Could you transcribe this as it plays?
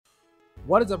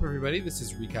What is up, everybody? This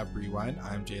is Recap Rewind.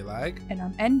 I'm J-Lag. And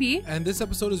I'm NB. And this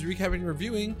episode is recapping and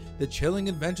reviewing The Chilling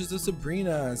Adventures of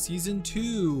Sabrina, Season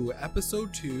 2,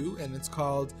 Episode 2, and it's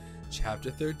called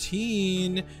Chapter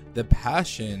 13, The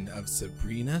Passion of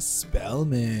Sabrina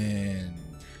Spellman.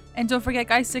 And don't forget,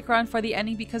 guys, stick around for the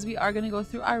ending because we are going to go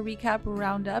through our recap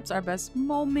roundups, our best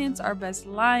moments, our best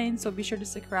lines. So be sure to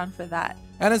stick around for that.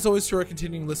 And as always, to our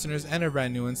continuing listeners and our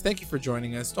brand new ones, thank you for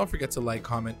joining us. Don't forget to like,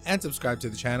 comment, and subscribe to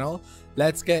the channel.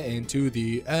 Let's get into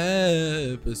the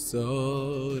episode,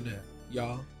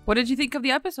 y'all. What did you think of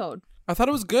the episode? I thought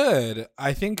it was good.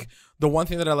 I think the one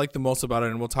thing that I like the most about it,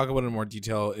 and we'll talk about it in more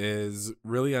detail, is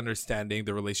really understanding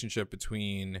the relationship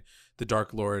between the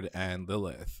Dark Lord and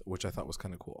Lilith, which I thought was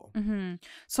kind of cool. Mm-hmm.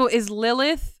 So is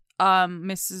Lilith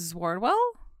Mrs. Wardwell?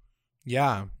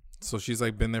 Yeah. So she's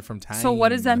like been there from time. So what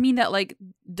does that mean? That like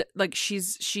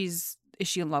she's is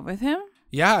she in love with him?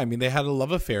 Yeah, I mean they had a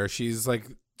love affair. She's like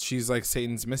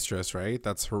Satan's mistress, right?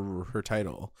 That's her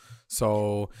title.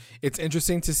 So it's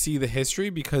interesting to see the history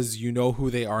because you know who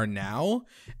they are now,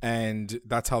 and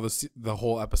that's how the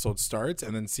whole episode starts.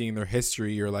 And then seeing their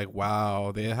history, you're like,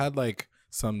 wow, they had like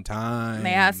some time.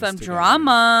 They had some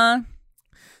drama.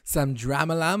 Some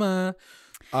drama llama.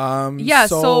 Yeah,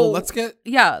 so let's get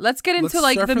into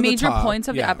like the major top. points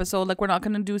of the episode. Like we're not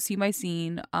gonna do scene by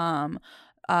scene. So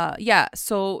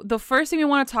the first thing we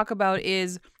want to talk about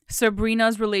is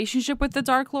Sabrina's relationship with the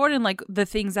Dark Lord and like the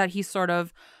things that he sort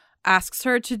of asks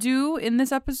her to do in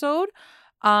this episode.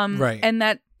 Right. And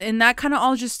that kind of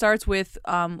all just starts with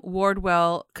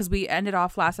Wardwell, because we ended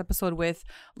off last episode with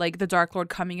like the Dark Lord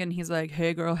coming in. He's like,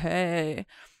 "Hey girl, hey,"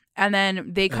 and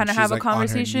then they kind of have a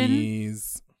conversation.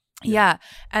 Yeah.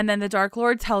 And then the Dark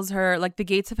Lord tells her like the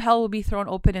gates of hell will be thrown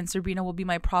open and Sabrina will be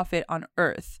my prophet on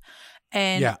earth.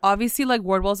 And obviously like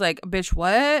Wardwell's like, "Bitch,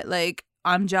 what? Like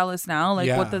I'm jealous now.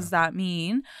 Like what does that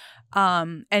mean?"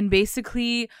 And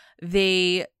basically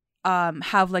they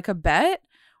have like a bet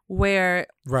where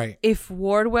if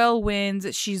Wardwell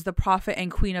wins, she's the prophet and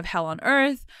queen of hell on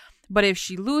earth. But if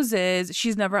she loses,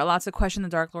 she's never allowed to question the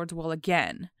Dark Lord's will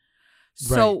again.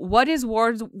 So what is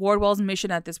Wardwell's mission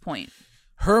at this point?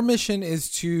 Her mission is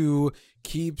to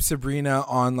keep Sabrina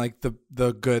on like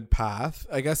the good path,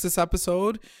 I guess, this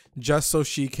episode, just so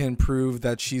she can prove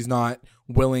that she's not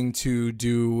willing to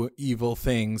do evil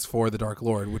things for the Dark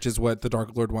Lord, which is what the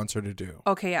Dark Lord wants her to do.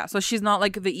 Okay, yeah. So she's not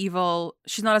like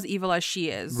she's not as evil as she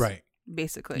is. Right.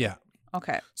 Basically. Yeah.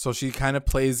 Okay. So she kind of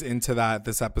plays into that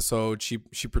this episode. She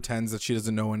pretends that she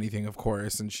doesn't know anything, of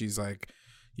course, and she's like,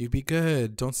 "You be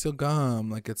good. Don't steal gum.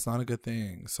 Like, it's not a good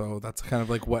thing." So that's kind of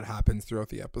like what happens throughout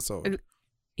the episode.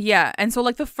 Yeah. And so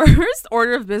like the first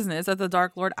order of business that the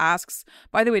Dark Lord asks,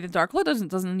 by the way, the Dark Lord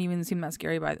doesn't even seem that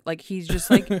scary, but like he's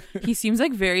just like he seems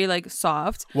like very like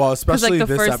soft. Well, especially like the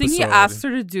this first episode. thing he asks her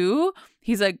to do,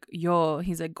 he's like,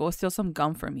 go steal some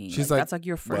gum for me. She's like, that's like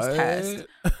your first what? test.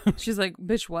 She's like,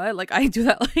 "Bitch, what?" Like I do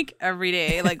that like every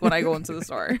day, like when I go into the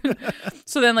store.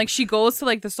 So then like she goes to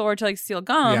like the store to like steal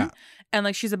gum. Yeah. And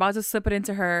like she's about to slip it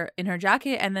in her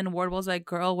jacket, and then Wardwell's like,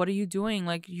 "Girl, what are you doing?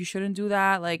 Like you shouldn't do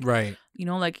that." Like, you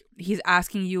know, like he's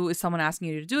asking you, is someone asking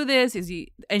you to do this? Is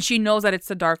he? And she knows that it's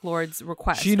the Dark Lord's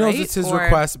request. She knows it's his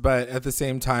request, but at the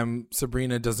same time,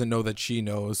 Sabrina doesn't know that she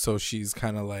knows, so she's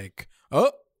kind of like,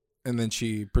 "Oh," and then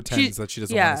she pretends that she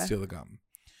doesn't want to steal the gum.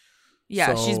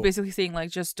 Yeah, so, she's basically saying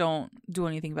like, just don't do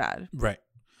anything bad. Right.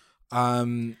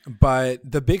 But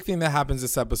the big thing that happens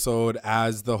this episode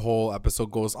as the whole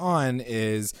episode goes on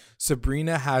is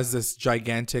Sabrina has this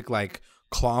gigantic like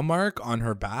claw mark on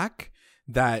her back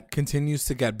that continues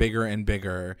to get bigger and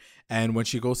bigger. And when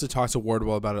she goes to talk to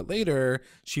Wardwell about it later,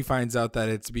 she finds out that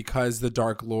it's because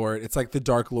it's like the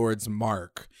Dark Lord's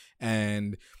mark.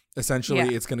 And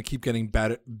essentially it's going to keep getting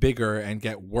bigger and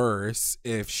get worse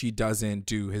if she doesn't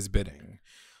do his bidding.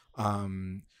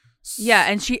 Yeah,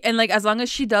 and like as long as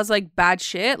she does like bad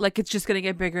shit, like it's just gonna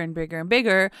get bigger and bigger and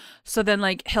bigger. So then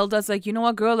like Hilda's like, "You know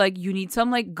what, girl, like you need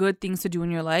some like good things to do in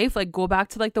your life. Like go back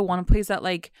to like the one place that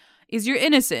like is your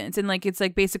innocence." And like it's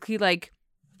like basically like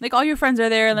all your friends are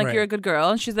there and like you're a good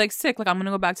girl. And she's like, "Sick, like I'm gonna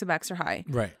go back to Baxter High."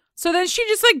 Right. So then she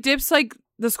just like dips like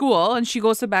the school and she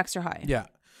goes to Baxter High. Yeah.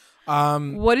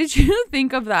 What did you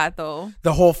think of that though?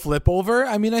 The whole flip over?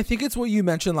 I mean, I think it's what you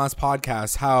mentioned last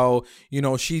podcast, how, you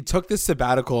know, she took this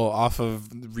sabbatical off of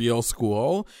real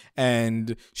school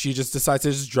and she just decides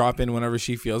to just drop in whenever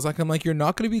she feels like. I'm like, you're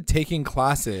not going to be taking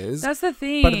classes. That's the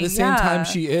thing. But at the same time,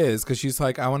 she is, because she's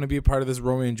like, I want to be a part of this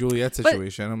Romeo and Juliet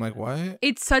situation. I'm like, what?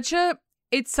 It's such a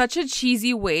it's such a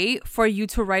cheesy way for you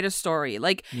to write a story.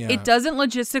 Like, it doesn't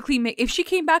logistically make... If she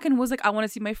came back and was like, I want to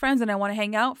see my friends and I want to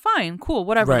hang out, fine, cool,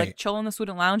 whatever. Right. Like, chill in the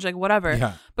student lounge, like, whatever.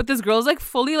 Yeah. But this girl's, like,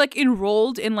 fully, like,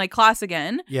 enrolled in, like, class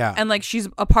again. Yeah. And, like, she's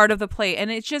a part of the play. And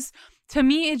it just... To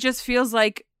me, it just feels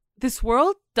like this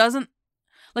world doesn't...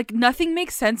 Like, nothing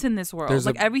makes sense in this world.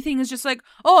 Everything is just like,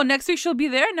 oh, next week she'll be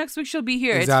there. Next week she'll be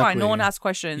here. Exactly. It's fine. No one asks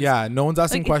questions. Yeah, no one's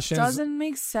asking questions. It doesn't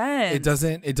make sense.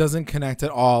 It doesn't connect at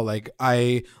all. Like,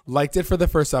 I liked it for the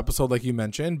first episode, like you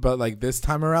mentioned, but like this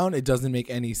time around, it doesn't make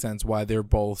any sense why they're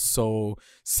both so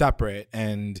separate.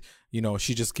 And, you know,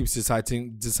 she just keeps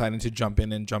deciding to jump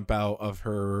in and jump out of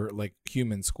her like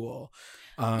human school.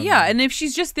 Yeah, and if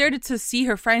she's just there to see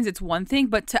her friends, it's one thing,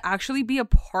 but to actually be a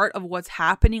part of what's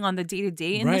happening on the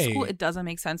day-to-day in the school, it doesn't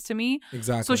make sense to me.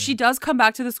 Exactly. So she does come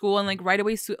back to the school and like right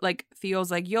away, like Theo's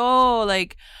like, yo,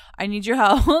 like I need your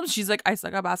help. She's like, I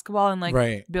suck at basketball, and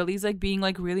like Billy's like being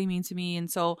like really mean to me. And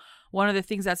so one of the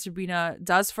things that Sabrina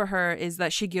does for her is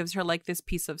that she gives her like this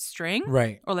piece of string,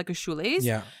 or like a shoelace,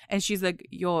 and she's like,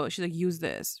 yo, she's like, use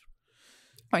this.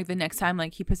 Like the next time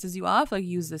like he pisses you off, like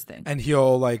use this thing. And his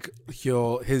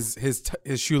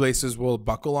shoelaces will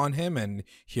buckle on him and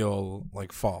he'll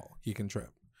like fall. He can trip.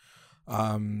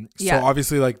 So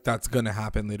obviously like that's gonna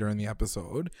happen later in the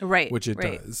episode. Right. Which it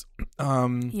does.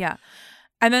 Yeah.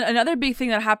 And then another big thing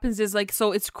that happens is like,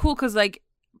 so it's cool because like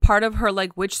part of her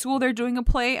like which school they're doing a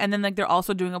play, and then like they're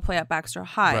also doing a play at Baxter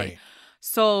High. Right.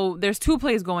 So there's 2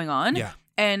 plays going on. Yeah.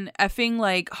 And effing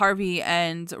like Harvey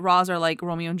and Roz are like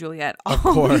Romeo and Juliet. Of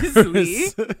course.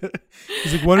 He's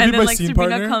like, want to be my scene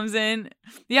Sabrina partner? comes in.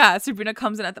 Yeah, Sabrina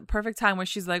comes in at the perfect time where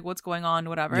she's like, what's going on,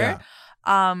 whatever. Yeah.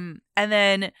 And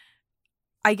then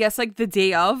I guess like the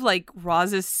day of, like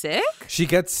Roz is sick. She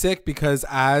gets sick because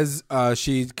as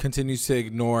she continues to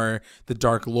ignore the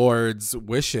Dark Lord's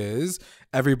wishes,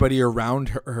 everybody around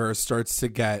her starts to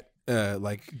gets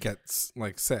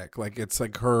sick. Like it's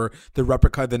like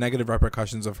the negative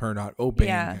repercussions of her not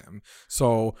obeying him.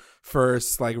 So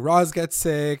first like Roz gets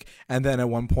sick, and then at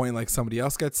one point like somebody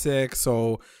else gets sick.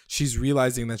 So she's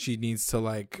realizing that she needs to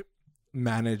like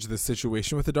manage the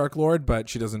situation with the Dark Lord, but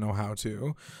she doesn't know how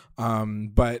to.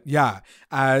 But yeah,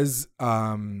 as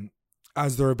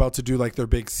they're about to do like their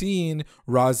big scene,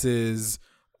 Roz is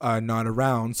not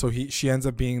around, so she ends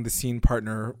up being the scene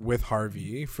partner with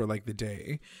Harvey for like the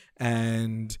day,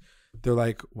 and they're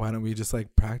like, why don't we just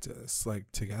like practice like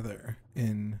together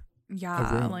in a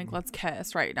room? Like let's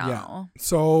kiss right now. Yeah.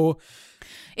 So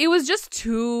it was just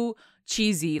too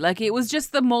cheesy. Like it was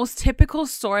just the most typical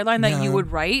storyline that you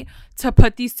would write to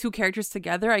put these 2 characters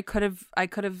together. I could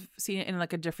have seen it in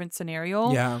like a different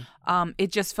scenario. Yeah.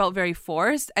 It just felt very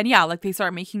forced, and yeah, like they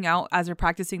start making out as they're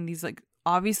practicing these like.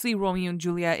 Obviously, Romeo and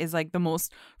Juliet is like the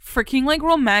most freaking like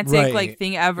romantic like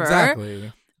thing ever.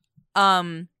 Exactly.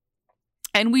 And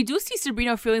we do see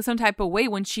Sabrina feeling some type of way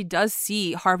when she does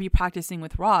see Harvey practicing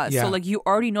with Roz. Yeah. So like you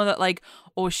already know that like,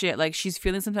 oh shit, like she's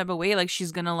feeling some type of way, like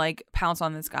she's gonna like pounce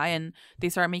on this guy, and they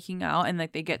start making out, and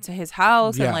like they get to his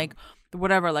house and like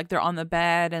whatever, like they're on the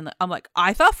bed, and I'm like,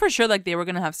 I thought for sure like they were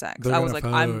gonna have sex. I was like,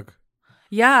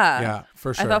 Yeah,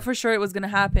 for sure. I thought for sure it was gonna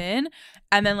happen.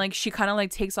 And then like she kind of like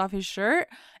takes off his shirt,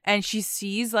 and she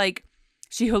sees like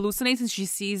she hallucinates, and she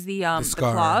sees the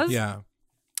claws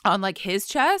on like his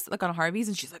chest, like on Harvey's,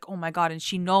 and she's like, oh my god. And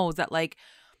she knows that like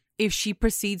if she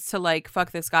proceeds to like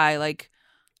fuck this guy, like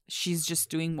she's just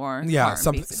doing more harm,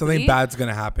 something bad's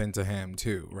gonna happen to him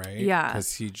too, right? Yeah,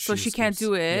 so she can't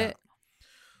do it.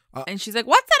 And she's like,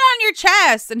 what's that on your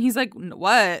chest? And he's like,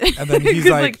 what? And then he's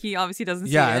like, he obviously doesn't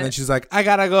see it. Yeah, and then she's like, I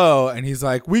gotta go. And he's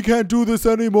like, we can't do this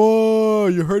anymore.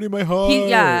 You're hurting my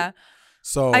heart.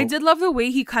 So I did love the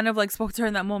way he kind of like spoke to her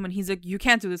in that moment. He's like, you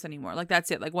can't do this anymore. Like, that's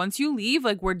it. Like, once you leave,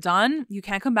 like, we're done. You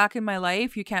can't come back in my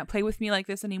life. You can't play with me like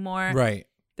this anymore. Right.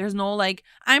 There's no like,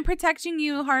 I'm protecting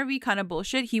you, Harvey kind of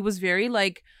bullshit. He was very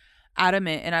like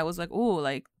adamant. And I was like, oh,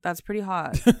 like, that's pretty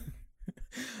hot.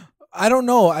 I don't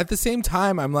know. At the same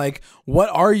time, I'm like, what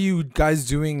are you guys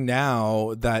doing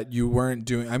now that you weren't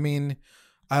doing? I mean,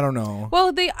 I don't know.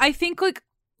 Well, I think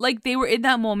like they were in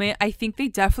that moment. I think they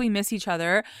definitely miss each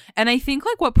other. And I think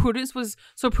like what Prudence was,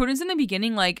 so Prudence in the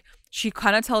beginning, like she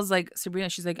kind of tells like Sabrina,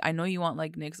 she's like, I know you want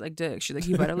like Nick's like dick. She's like,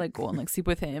 you better like go and like sleep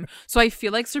with him. So I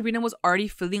feel like Sabrina was already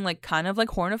feeling like kind of like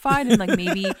hornified, and like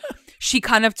maybe she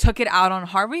kind of took it out on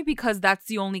Harvey because that's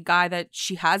the only guy that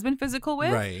she has been physical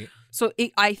with. Right. So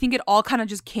I think it all kind of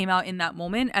just came out in that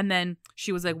moment, and then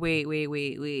she was like, wait,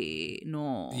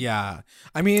 no. Yeah,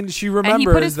 I mean, she remembers and he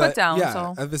put his that, foot down. Yeah,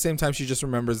 so. at the same time, she just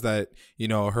remembers that, you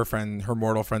know, her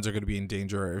mortal friends are going to be in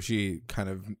danger if she kind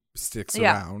of sticks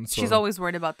around. So, she's always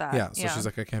worried about that. Yeah, so she's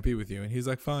like, I can't be with you, and he's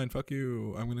like, fine, fuck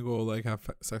you, I'm gonna go like have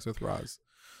sex with Roz.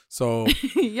 So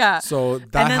yeah, so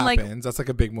that happens. Like, that's like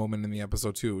a big moment in the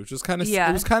episode too, which was kind of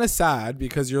it was kind of sad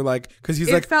because you're like, because he's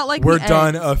like, felt like we're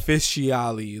done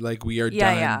officially, like we are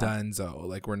donezo,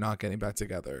 like we're not getting back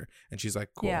together, and she's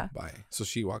like, cool, bye. So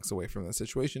she walks away from the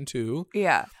situation too.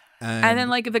 Yeah, and then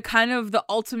like the kind of the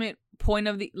ultimate point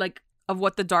of the like of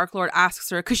what the Dark Lord asks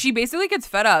her, because she basically gets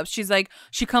fed up. She's like,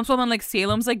 she comes home and like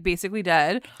Salem's like basically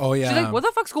dead. Oh yeah, she's like, what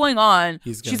the fuck's going on?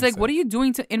 She's like, what are you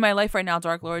doing in my life right now,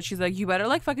 Dark Lord? She's like, you better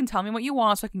like fucking tell me what you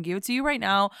want so I can give it to you right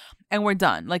now, and we're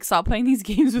done. Like, stop playing these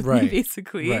games with me,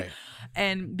 basically,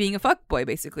 and being a fuckboy,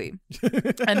 basically.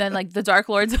 And then like the Dark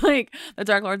Lord's like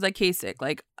Kasich,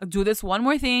 like, do this one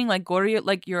more thing, like go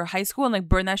to your high school and like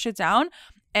burn that shit down,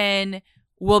 and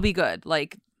we'll be good.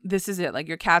 Like, this is it. Like,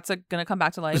 your cats are gonna come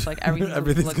back to life. Like,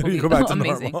 everything's like, gonna go back to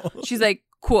amazing. Normal. She's like,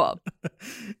 cool.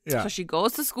 Yeah. So she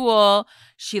goes to school.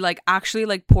 She like actually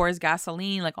like pours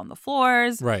gasoline like on the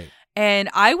floors. Right. And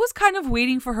I was kind of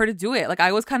waiting for her to do it. Like,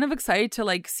 I was kind of excited to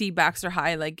like see Baxter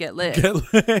High like get lit.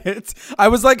 I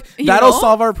was like, that'll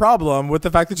solve our problem with the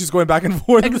fact that she's going back and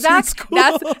forth. Exactly.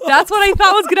 That's what I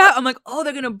thought was gonna happen. I'm like, oh,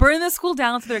 they're gonna burn the school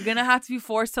down, so they're gonna have to be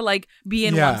forced to like be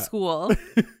in one school.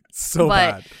 So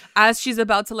bad. As she's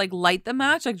about to like light the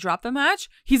match, like drop the match,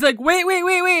 he's like, wait.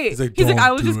 He's like,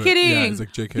 I was just kidding. Yeah, he's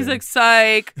like, JK. He's like,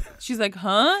 psych. She's like,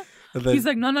 huh? Then, he's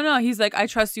like, no. He's like, I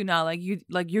trust you now. Like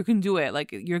you can do it.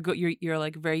 Like you're good. You're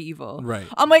like very evil. Right.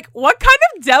 I'm like, what kind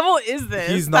of devil is this?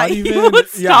 He's not even. He would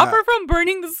stop her from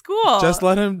burning the school.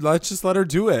 Let's just let her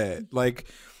do it. Like.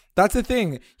 That's the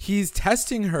thing. He's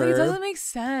testing her. It doesn't make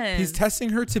sense. He's testing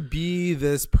her to be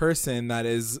this person that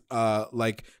is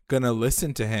like gonna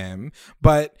listen to him.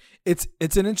 But it's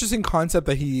an interesting concept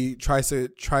that he tries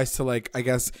to like, I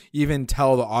guess, even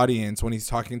tell the audience when he's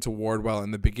talking to Wardwell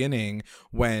in the beginning,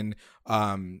 when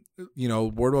you know,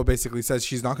 Wardwell basically says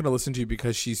she's not going to listen to you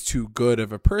because she's too good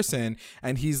of a person,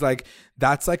 and he's like,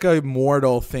 that's like a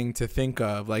mortal thing to think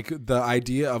of. Like, the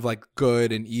idea of like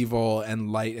good and evil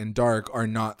and light and dark are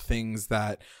not things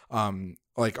that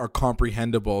like are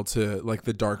comprehensible to like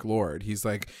the Dark Lord. He's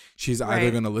like, she's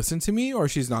either going to listen to me or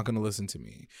she's not going to listen to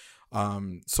me.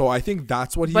 So I think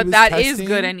that's what he was testing. But that is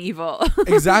good and evil.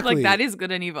 Exactly. Like, that is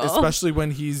good and evil. Especially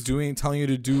when he's telling you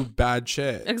to do bad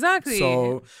shit. Exactly.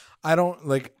 So I don't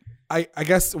like, I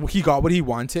guess he got what he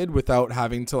wanted without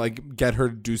having to like get her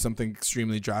to do something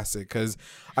extremely drastic, because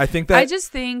I think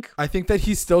that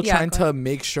he's still trying to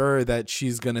make sure that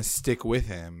she's gonna stick with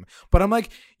him. But I'm like,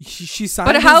 she signed.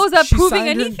 But how is that proving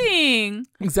anything?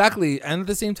 Exactly. And at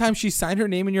the same time, she signed her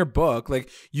name in your book. Like,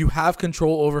 you have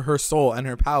control over her soul and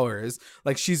her powers.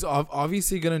 Like, she's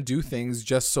obviously gonna do things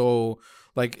just so,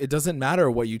 like, it doesn't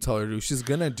matter what you tell her to do. She's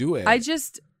gonna do it.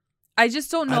 I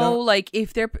just don't know, like,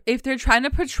 if they're trying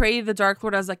to portray the Dark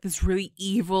Lord as like this really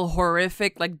evil,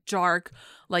 horrific, like dark,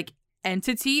 like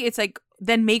entity. It's like,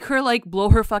 then make her like blow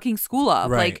her fucking school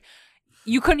up. Right. Like,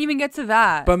 you couldn't even get to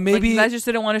that. But maybe you guys just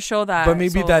didn't want to show that. But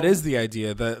maybe that is the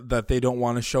idea, that they don't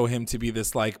want to show him to be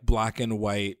this like black and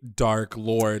white dark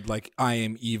lord. Like, I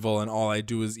am evil and all I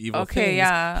do is evil things.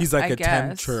 Yeah, he's like a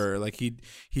tempter. Like,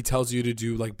 he tells you to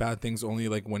do like bad things only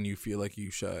like when you feel like you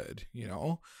should. You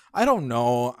know. I don't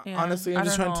know. Yeah, honestly, I'm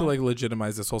just trying to like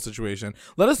legitimize this whole situation.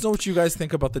 Let us know what you guys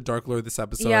think about the Dark Lord this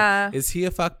episode. Yeah. Is he a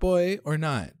fuckboy or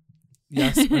not?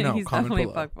 Yes or no? He's definitely a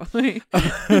fuckboy.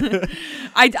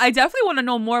 I definitely want to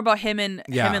know more about him and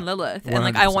Lilith, 100%. And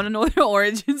like, I want to know their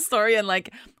origin story and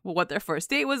like what their first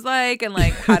date was like, and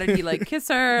like how did he like kiss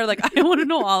her? Like, I want to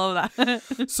know all of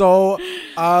that. So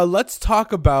let's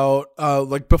talk about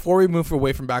like, before we move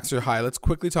away from Baxter High, let's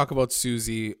quickly talk about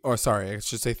Susie, or sorry, I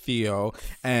should say Theo.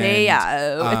 And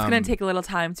it's gonna take a little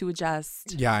time to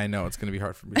adjust. Yeah, I know, it's gonna be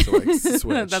hard for me to like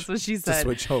switch. That's what she said. To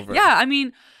switch over. Yeah, I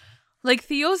mean, like,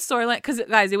 Theo's storyline, because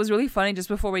guys, it was really funny just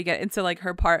before we get into like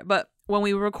her part, but when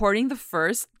we were recording the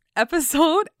first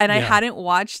episode and I hadn't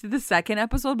watched the second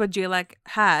episode, but J-Lac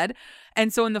had,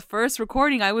 and so in the first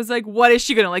recording I was like, what is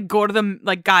she gonna like go to the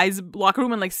like guys locker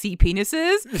room and like see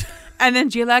penises? And then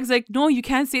J-Lac's like, no, you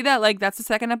can't say that, like that's the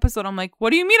second episode. I'm like, what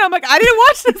do you mean? I'm like, I didn't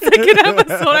watch the second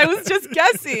episode, I was just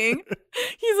guessing.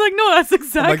 He's like, no, that's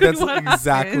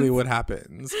exactly what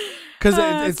happens.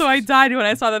 Because so I died when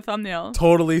I saw the thumbnail.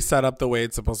 Totally set up the way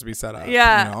it's supposed to be set up.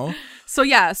 Yeah. You know? So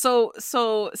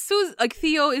like,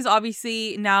 Theo is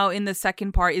obviously now in the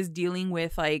second part is dealing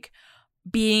with like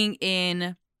being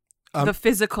in the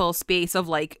physical space of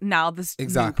like now this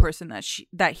new person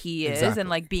that he is, and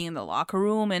like being in the locker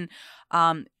room, and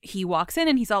he walks in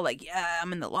and he's all like, yeah,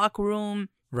 I'm in the locker room,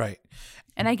 right?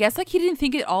 And I guess like he didn't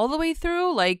think it all the way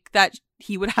through, like that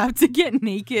he would have to get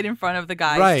naked in front of the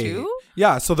guys too.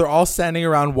 Yeah, so they're all standing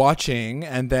around watching,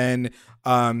 and then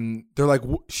they're like,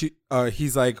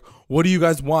 he's like, what do you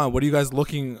guys want? What are you guys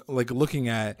looking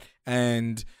at?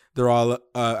 And they're all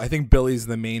I think Billy's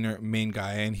the main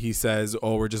guy, and he says,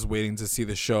 oh, we're just waiting to see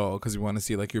the show because we want to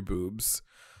see like your boobs.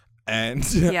 And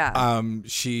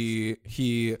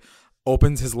he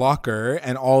opens his locker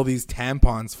and all these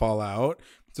tampons fall out.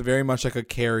 It's very much like a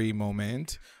Carrie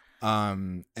moment.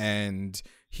 And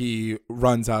he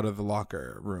runs out of the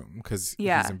locker room because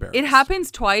he's embarrassed. It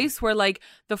happens twice where like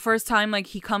the first time like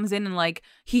he comes in and like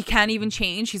he can't even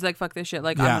change. He's like, fuck this shit.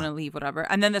 Like I'm gonna leave, whatever.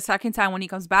 And then the second time when he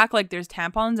comes back, like there's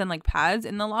tampons and like pads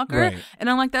in the locker. Right. And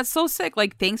I'm like, that's so sick.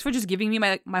 Like thanks for just giving me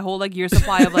my whole like year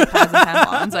supply of like pads and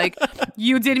tampons. Like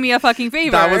you did me a fucking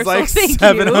favor. That was like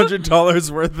 $700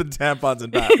 worth of tampons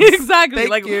and pads. Exactly.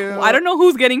 Thank like you. I don't know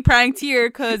who's getting pranked here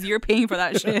because you're paying for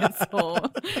that shit. So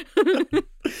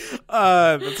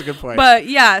that's a good point. But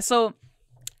yeah, so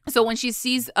when he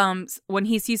sees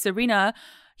Sabrina,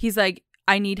 he's like,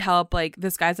 I need help, like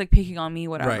this guy's like picking on me,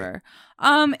 whatever.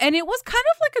 Right. And it was kind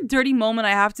of like a dirty moment,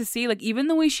 I have to say. Like even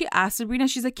the way she asked Sabrina,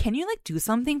 she's like, can you like do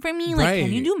something for me? Like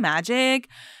can you do magic?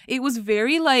 It was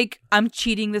very like, I'm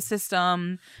cheating the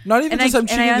system. Not even just I'm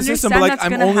cheating the system, but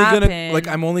like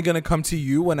I'm only gonna come to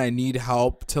you when I need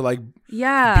help to like beat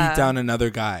down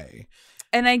another guy.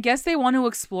 And I guess they want to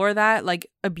explore that,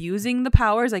 like abusing the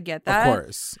powers. I get that. Of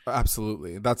course.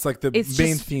 Absolutely. That's like the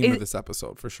main theme of this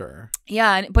episode for sure.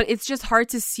 Yeah. But it's just hard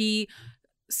to see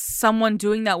someone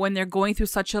doing that when they're going through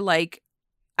such a like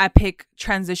epic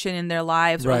transition in their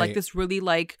lives, or like this really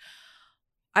like,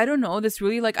 I don't know, this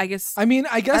really like, I guess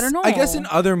in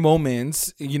other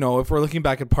moments, you know, if we're looking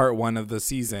back at part 1 of the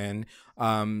season,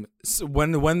 so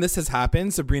when this has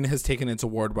happened, Sabrina has taken it to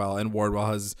Wardwell, and Wardwell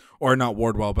has, or not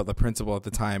Wardwell, but the principal at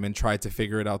the time, and tried to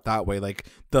figure it out that way, like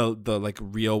the like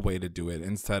real way to do it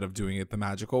instead of doing it the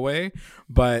magical way.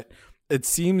 But it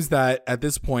seems that at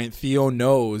this point, Theo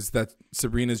knows that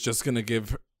Sabrina's just gonna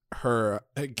give him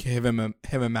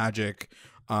a magic,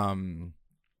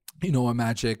 a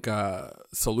magic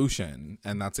solution,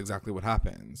 and that's exactly what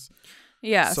happens.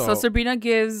 Yeah, so Sabrina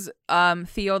gives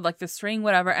Theo like the string,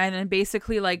 whatever, and then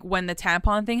basically like when the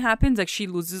tampon thing happens, like he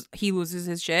loses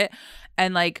his shit,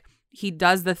 and like he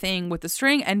does the thing with the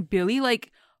string, and Billy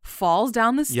like falls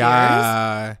down the stairs.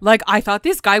 Yeah. Like I thought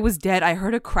this guy was dead. I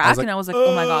heard a crack and I was like,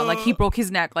 oh my god, like he broke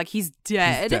his neck, like he's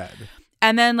dead. He's dead.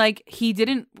 And then like he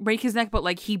didn't break his neck, but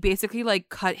like he basically like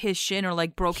cut his shin or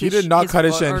like broke his. He did not cut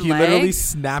his shin. He literally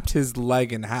snapped his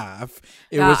leg in half.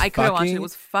 I couldn't watch it. It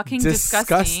was fucking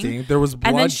disgusting. There was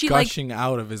blood gushing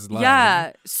out of his leg.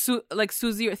 Yeah,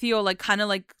 Susie or Theo like kind of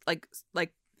like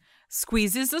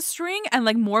squeezes the string, and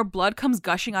like more blood comes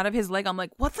gushing out of his leg. I'm like,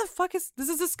 what the fuck is this?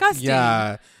 Is disgusting.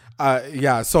 Yeah.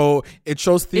 So it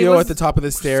shows Theo at the top of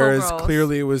the stairs. So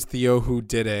clearly it was Theo who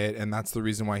did it, and that's the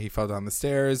reason why he fell down the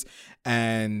stairs.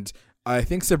 And I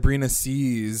think Sabrina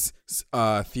sees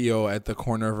Theo at the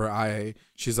corner of her eye.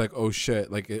 She's like, oh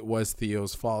shit, like it was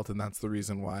Theo's fault, and that's the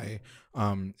reason why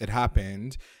it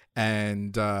happened.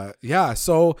 And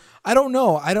so I don't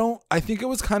know. I think it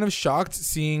was kind of shocked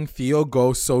seeing Theo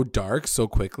go so dark so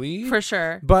quickly. For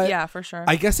sure. But yeah, for sure.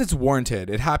 I guess it's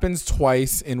warranted. It happens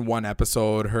twice in one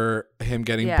episode. Him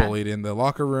getting bullied in the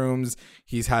locker rooms.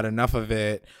 He's had enough of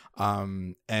it.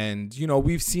 And you know,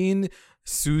 we've seen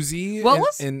Susie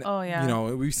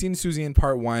we've seen Susie in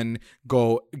part 1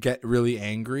 get really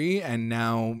angry, and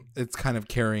now it's kind of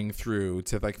carrying through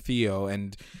to like Theo.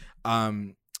 And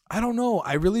I don't know.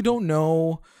 I really don't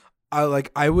know.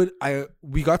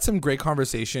 We got some great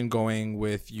conversation going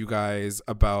with you guys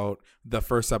about the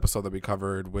first episode that we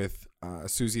covered with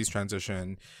Susie's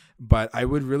transition, but I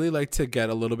would really like to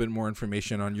get a little bit more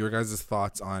information on your guys'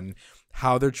 thoughts on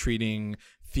how they're treating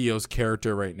Theo's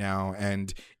character right now,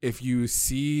 and if you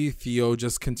see Theo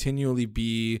just continually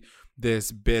be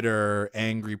this bitter,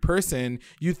 angry person,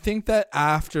 you'd think that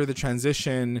after the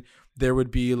transition there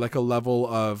would be like a level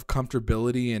of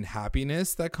comfortability and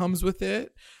happiness that comes with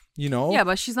it, you know? Yeah,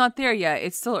 but she's not there yet.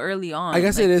 It's still early on. I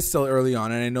guess it is still early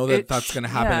on, and I know that that's going to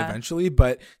happen eventually,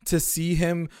 but to see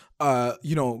him,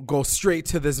 go straight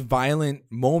to this violent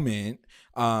moment,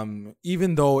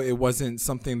 even though it wasn't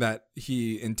something that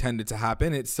he intended to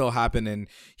happen, it still happened, and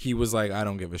he was like, I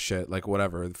don't give a shit, like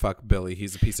whatever, fuck Billy,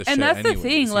 he's a piece of shit. And that's the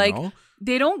thing, like,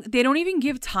 they don't even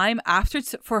give time after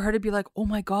for her to be like, oh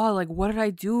my god, like what did I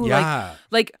do? Yeah.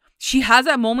 Like she has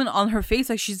that moment on her face,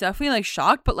 like she's definitely like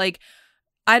shocked, but like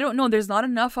I don't know, there's not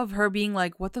enough of her being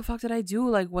like, what the fuck did I do?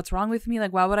 Like, what's wrong with me?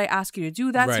 Like, why would I ask you to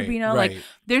do that, Sabrina? Like,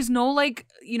 there's no like,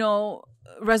 you know,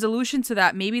 resolution to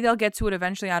that. Maybe they'll get to it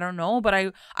eventually, I don't know,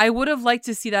 but I would have liked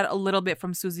to see that a little bit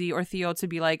from Susie or Theo, to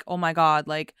be like, oh my god,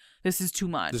 like this is too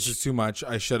much,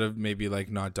 I should have maybe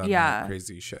like not done that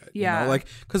crazy shit, you know? Like,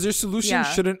 because their solution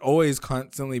shouldn't always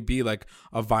constantly be like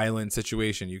a violent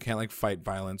situation. You can't like fight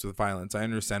violence with violence. I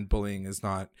understand bullying is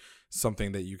not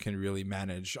something that you can really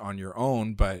manage on your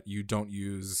own, but you don't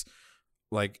use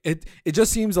like it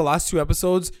just seems the last 2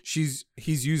 episodes he's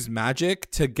used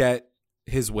magic to get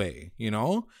his way, you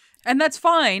know? And that's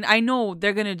fine. I know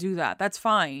they're gonna do that. That's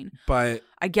fine. But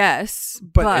I guess.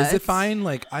 But is it fine?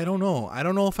 Like, I don't know. I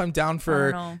don't know if I'm down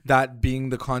for that being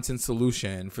the constant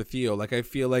solution for Theo. Like, I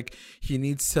feel like he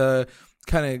needs to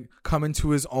kind of come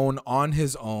into his own on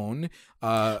his own.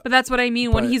 But that's what I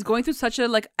mean. When he's going through such a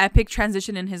like epic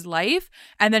transition in his life,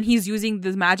 and then he's using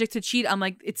the magic to cheat, I'm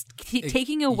like, it's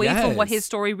taking away from what his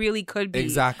story really could be.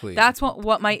 Exactly. That's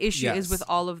what my issue is with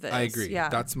all of this. I agree. Yeah.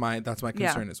 That's my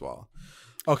concern as well.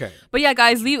 Okay. But yeah,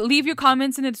 guys, leave your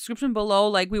comments in the description below.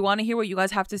 Like, we want to hear what you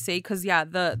guys have to say, because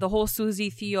the whole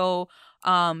Susie Theo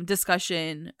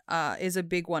discussion is a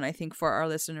big one, I think, for our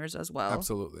listeners as well.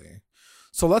 Absolutely.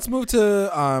 So let's move to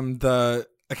the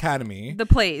Academy. The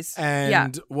plays.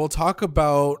 And we'll talk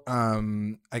about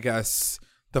I guess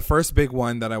the first big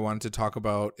one that I wanted to talk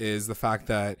about is the fact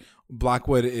that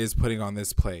Blackwood is putting on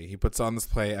this play. He puts on this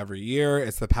play every year.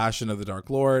 It's the Passion of the Dark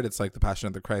Lord. It's like the Passion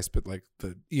of the Christ, but like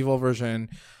the evil version.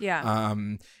 Yeah.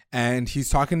 And he's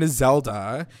talking to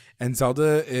Zelda, and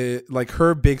Zelda is, like,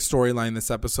 her big storyline this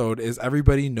episode is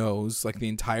everybody knows, like the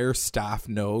entire staff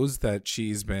knows that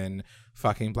she's been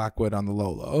fucking Blackwood on the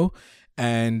low,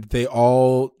 and they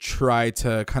all try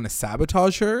to kind of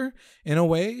sabotage her in a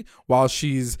way while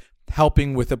she's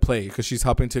helping with the play, because she's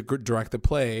helping to direct the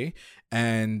play.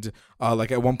 And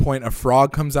like at one point a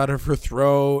frog comes out of her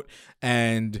throat,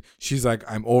 and she's like,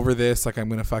 I'm over this, like I'm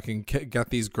gonna fucking get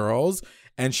these girls.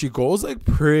 And she goes like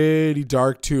pretty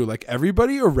dark too. Like,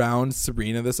 everybody around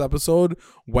Sabrina this episode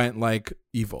went like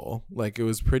evil. Like, it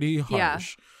was pretty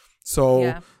harsh.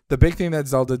 So the big thing that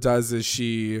Zelda does is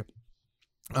she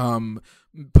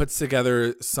puts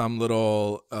together some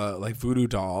little like voodoo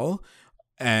doll,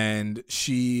 and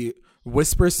she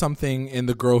whispers something in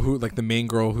the girl who, like the main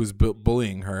girl who's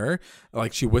bullying her.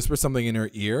 Like, she whispers something in her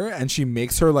ear, and she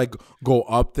makes her like go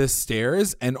up the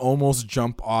stairs and almost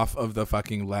jump off of the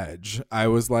fucking ledge. I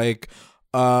was like,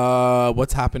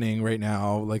 what's happening right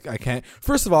now? Like, I can't.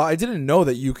 First of all, I didn't know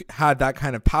that you had that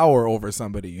kind of power over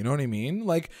somebody. You know what I mean?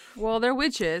 Like, well, they're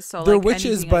witches, so they're like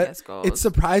witches, but it's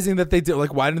surprising that they did.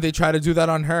 Like, why didn't they try to do that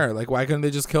on her? Like, why couldn't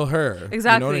they just kill her?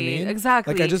 Exactly. You know what I mean?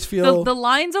 Exactly. Like, I just feel the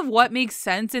lines of what makes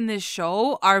sense in this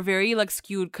show are very like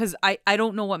skewed, because I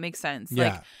don't know what makes sense.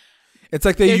 Yeah. Like, it's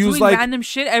like they're use doing like random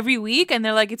shit every week, and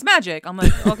they're like, it's magic. I'm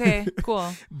like, okay,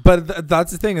 cool. But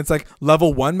that's the thing. It's like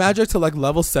level 1 magic to like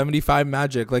level 75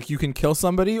 magic. Like, you can kill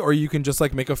somebody, or you can just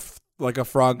like make a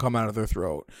frog come out of their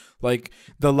throat. Like,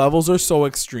 the levels are so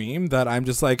extreme that I'm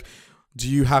just like, do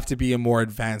you have to be a more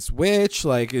advanced witch?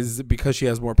 Like, is it because she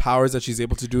has more powers that she's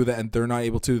able to do that and they're not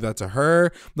able to do that to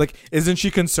her? Like, isn't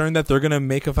she concerned that they're gonna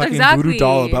make a fucking voodoo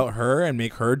doll about her and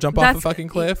make her jump off a fucking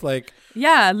cliff? Like,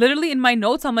 yeah, literally in my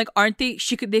notes I'm like, aren't they?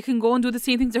 They can go and do the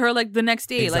same thing to her like the next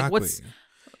day. Exactly. Like, what's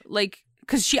like?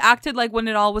 Because she acted like when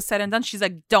it all was said and done, she's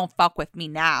like, don't fuck with me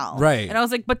now. Right. And I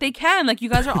was like, but they can. Like, you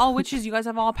guys are all witches. You guys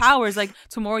have all powers. Like,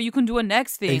 tomorrow you can do a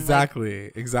next thing. Exactly.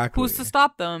 Like, exactly. Who's to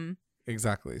stop them?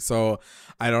 Exactly. So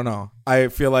I don't know. I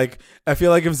feel like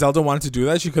if Zelda wanted to do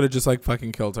that, she could have just like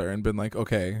fucking killed her and been like,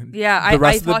 okay, yeah, the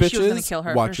rest I of the thought she was gonna bitches, kill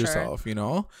her, watch for yourself, sure. you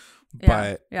know.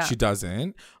 Yeah, But she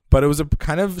doesn't. But it was a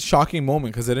kind of shocking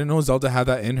moment because I didn't know Zelda had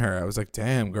that in her. I was like,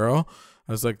 damn, girl.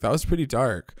 I was like, that was pretty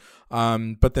dark.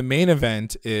 But the main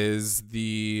event is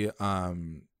the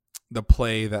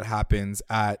play that happens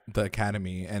at the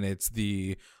Academy, and it's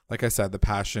like I said, the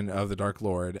Passion of the Dark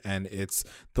Lord, and it's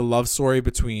the love story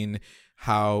between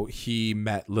how he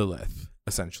met Lilith,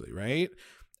 essentially, right?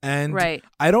 And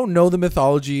I don't know the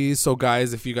mythology, so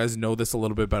guys, if you guys know this a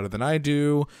little bit better than I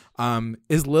do,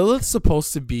 is Lilith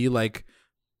supposed to be like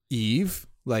Eve,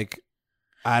 like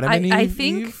Adam and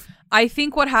Eve? I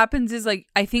think what happens is, like,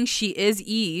 I think she is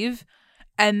Eve,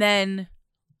 and then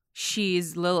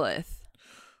she's Lilith.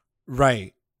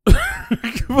 Right.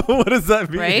 What does that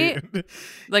mean? Right?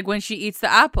 Like when she eats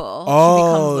the apple,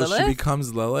 she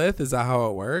becomes Lilith. Is that how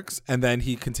it works? And then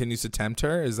he continues to tempt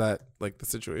her. Is that like the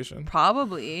situation?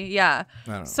 Probably, yeah.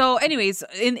 So, anyways,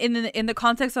 in the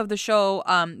context of the show,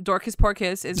 Dorcas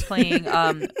Porcus is playing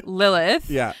Lilith.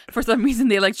 Yeah. For some reason,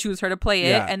 they like choose her to play it,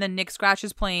 Yeah. and then Nick Scratch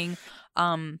is playing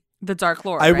the Dark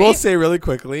Lord. I right? will say really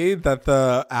quickly that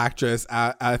the actress,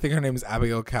 I think her name is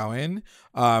Abigail Cowan,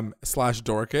 /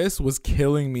 Dorcas, was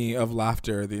killing me of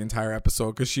laughter the entire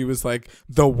episode because she was like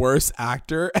the worst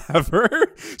actor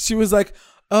ever. She was like,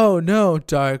 "Oh no,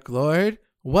 Dark Lord,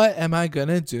 what am I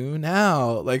gonna do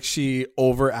now?" Like she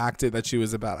overacted that she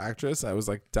was a bad actress. I was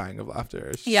like dying of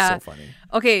laughter. She's so funny.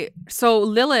 Okay, so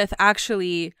Lilith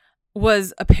actually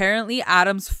was apparently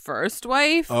Adam's first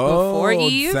wife before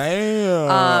Eve.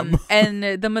 Damn.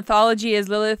 And the mythology is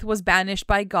Lilith was banished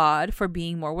by God for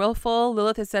being more willful.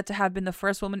 Lilith is said to have been the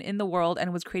first woman in the world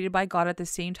and was created by God at the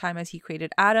same time as he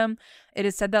created Adam. It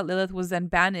is said that Lilith was then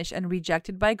banished and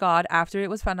rejected by God after it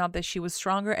was found out that she was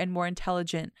stronger and more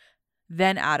intelligent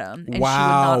than Adam, and she would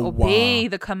not obey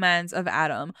the commands of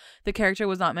Adam. The character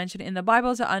was not mentioned in the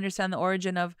Bible to understand the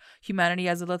origin of humanity,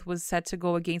 as Lilith was said to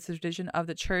go against the tradition of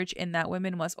the church in that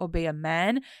women must obey a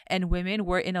man and women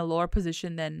were in a lower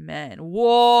position than men.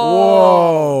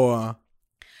 Whoa.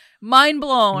 Mind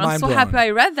blown. I'm so happy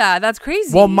I read that. That's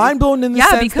crazy. Well, mind blown in the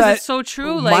sense because that it's so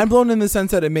true. Mind blown in the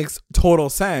sense that it makes total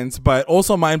sense, but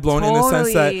also mind blown in the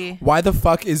sense that why the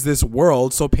fuck is this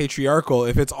world so patriarchal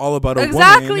if it's all about a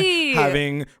woman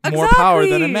having more power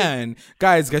than a man?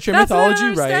 Guys, get your mythology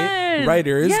right.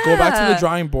 Writers, go back to the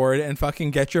drawing board and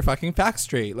fucking get your fucking facts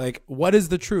straight. Like, what is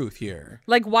the truth here?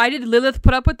 Like, why did Lilith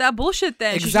put up with that bullshit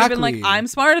then? She should have been like, I'm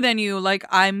smarter than you. Like,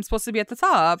 I'm supposed to be at the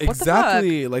top. What the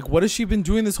fuck? Like, what has she been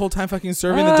doing this whole time fucking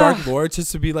serving the Dark Lord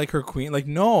just to be like her queen? Like,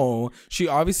 no, she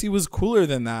obviously was cooler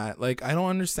than that. Like, I don't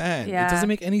understand. It doesn't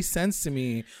make any sense to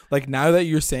me. Like, now that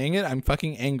you're saying it, I'm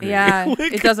fucking angry. Yeah,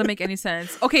 like, it doesn't make any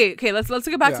sense. Okay, let's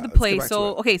get back to the play.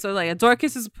 So like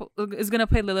Dorcas is gonna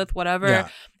play Lilith, whatever.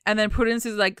 And then Prudence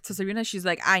is like to Serena, she's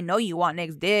like, I know you want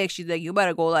Nick's dick. She's like, you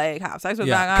better go like have sex with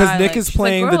that guy. Because Nick is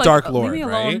playing the Dark Lord,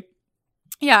 right?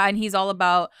 Yeah, and he's all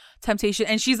about temptation,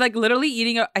 and she's like literally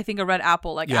eating a red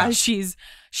apple, like as she's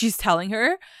telling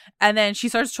her, and then she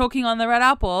starts choking on the red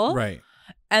apple, right?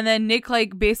 And then Nick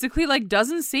like basically like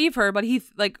doesn't save her, but he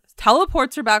like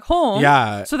teleports her back home,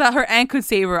 so that her aunt could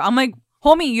save her. I'm like,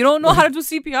 homie, you don't know how to do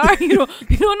CPR, you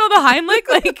don't know the Heimlich,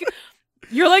 like.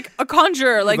 You're like a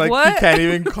conjurer. Like what? You can't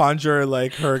even conjure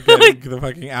like her getting the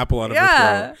fucking apple out of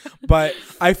her throat. But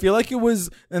I feel like it was,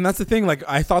 and that's the thing. Like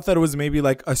I thought that it was maybe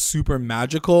like a super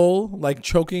magical like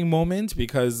choking moment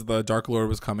because the Dark Lord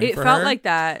was coming for her. It felt like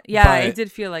that. Yeah, it did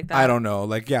feel like that. I don't know.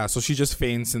 Like so she just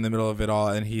faints in the middle of it all,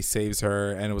 and he saves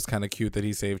her, and it was kind of cute that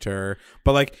he saved her.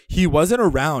 But like he wasn't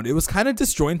around. It was kind of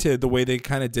disjointed the way they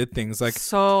kind of did things. Like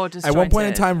so disjointed. At one point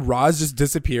in time, Roz just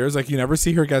disappears. Like you never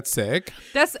see her get sick.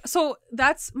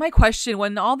 That's my question.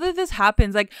 When all of this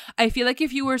happens, like I feel like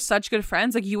if you were such good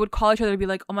friends, like you would call each other and be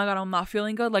like, oh my god, I'm not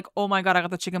feeling good. Like, oh my god, I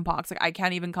got the chicken pox. Like I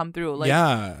can't even come through.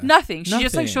 Like nothing. She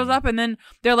just like shows up and then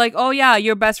they're like, oh yeah,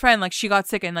 your best friend, like she got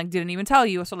sick and like didn't even tell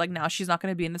you. So like now she's not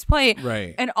going to be in this play.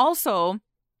 Right. And also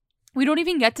we don't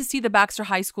even get to see the Baxter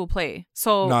High School play.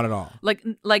 So not at all. Like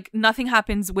nothing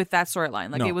happens with that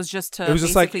storyline. Like it was just to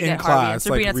like in get class, Harvey and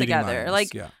Sabrina like together.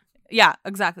 lines. Like yeah,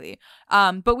 exactly.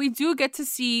 But we do get to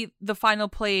see the final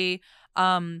play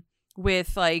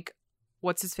with like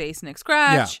what's his face, Nick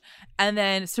Scratch, and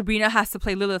then Sabrina has to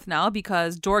play Lilith now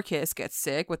because Dorcas gets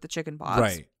sick with the chicken pox.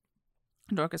 Right.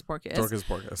 Dorcas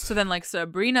Porcus. So then like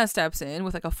Sabrina steps in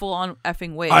with like a full on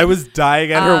effing wig. I was dying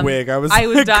at her wig. I was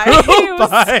dying. It was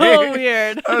so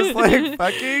weird. I was like,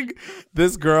 fucking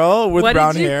this girl with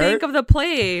brown hair. What did you think of the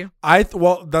play?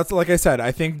 Well, that's like I said,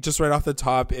 I think just right off the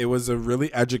top, it was a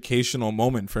really educational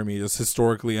moment for me, just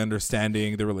historically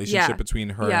understanding the relationship between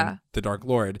her and the Dark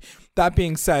Lord. That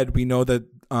being said, we know that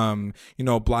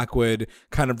Blackwood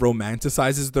kind of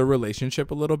romanticizes their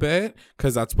relationship a little bit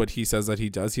because that's what he says that he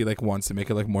does. He like wants to make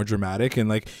it like more dramatic, and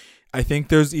like I think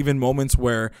there's even moments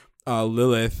where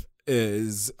Lilith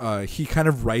is he kind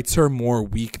of writes her more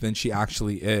weak than she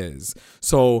actually is.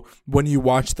 So when you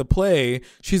watch the play,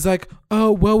 she's like,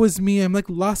 oh, woe is me, I'm like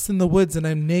lost in the woods and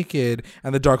I'm naked,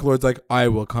 and the Dark Lord's like, I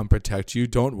will come protect you,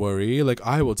 don't worry, like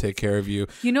I will take care of you.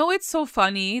 You know, it's so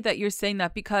funny that you're saying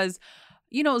that because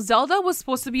Zelda was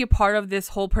supposed to be a part of this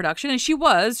whole production, and she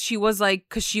was like,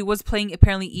 because she was playing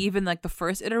apparently Eve in like the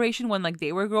first iteration when like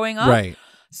they were growing up. Right.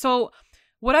 So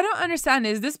what I don't understand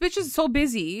is this bitch is so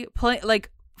busy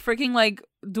freaking like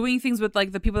doing things with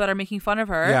like the people that are making fun of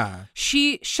her. Yeah.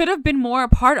 She should have been more a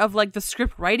part of like the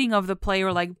script writing of the play,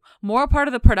 or like more a part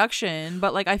of the production,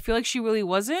 but like I feel like she really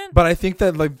wasn't. But I think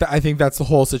that like I think that's the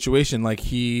whole situation. Like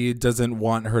he doesn't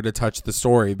want her to touch the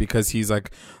story because he's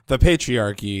like the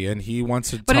patriarchy and he wants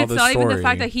to tell the story. But it's not even the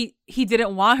fact that he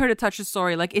didn't want her to touch the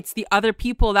story. Like it's the other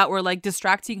people that were like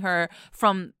distracting her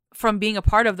from being a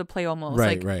part of the play almost.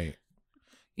 Right, like, right.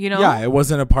 You know? Yeah, it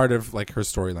wasn't a part of like her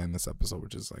storyline this episode,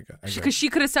 which is like because she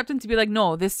could have stepped in to be like,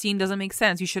 no, this scene doesn't make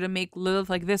sense. You should have make Lilith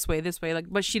like this way. Like,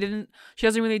 but she didn't. She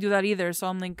doesn't really do that either. So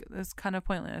I'm like, that's kind of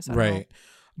pointless. I don't know.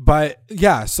 But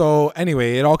yeah, so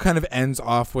anyway, it all kind of ends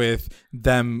off with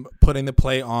them putting the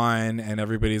play on and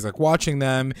everybody's like watching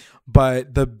them.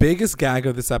 But the biggest gag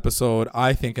of this episode,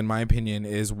 I think, in my opinion,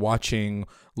 is watching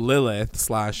Lilith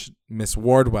 / Miss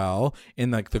Wardwell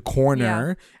in like the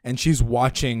corner, and she's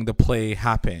watching the play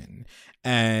happen.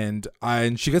 And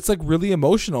she gets like really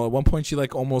emotional. At one point, she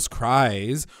like almost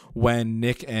cries when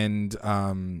Nick and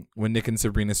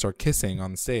Sabrina start kissing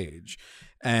on stage.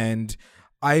 And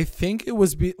I think it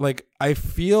was I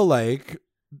feel like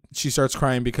she starts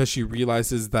crying because she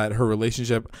realizes that her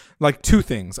relationship, like two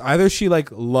things. Either she like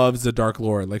loves the Dark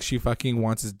Lord, like she fucking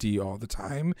wants his D all the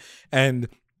time. And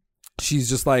she's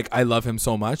just like, I love him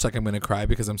so much, like I'm going to cry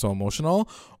because I'm so emotional.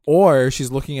 Or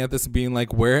she's looking at this being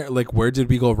like, where did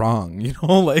we go wrong? You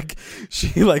know, like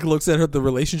she like looks at the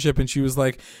relationship and she was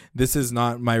like, this is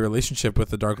not my relationship with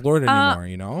the Dark Lord anymore,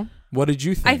 you know? What did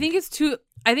you think? I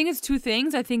think it's two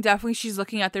things. I think definitely she's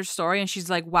looking at their story and she's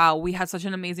like, wow, we had such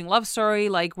an amazing love story.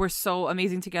 Like, we're so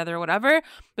amazing together or whatever.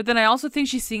 But then I also think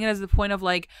she's seeing it as the point of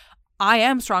like, I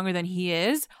am stronger than he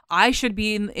is. I should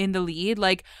be in the lead.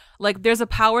 Like there's a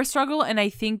power struggle. And I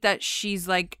think that she's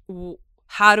like,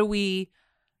 how do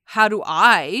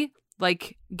I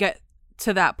like get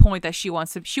to that point that she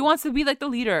wants to be like the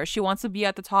leader. She wants to be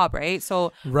at the top. Right.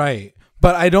 So. Right.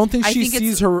 But I don't think she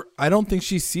sees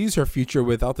her future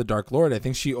without the Dark Lord. I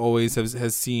think she always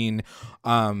has seen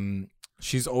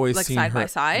she's always like seen side her by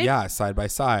side. Yeah, side by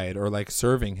side, or like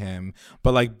serving him,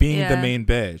 but like being the main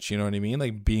bitch, you know what I mean?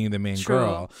 Like being the main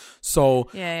girl. So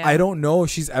I don't know if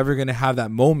she's ever gonna have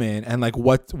that moment, and like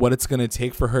what it's gonna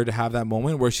take for her to have that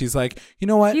moment where she's like, you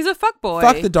know what? He's a fuckboy.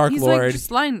 Fuck the Dark Lord. Like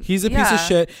just lying. He's a piece of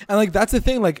shit. And like that's the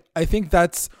thing. Like I think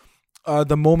that's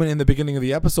the moment in the beginning of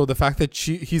the episode, the fact that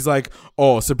he's like,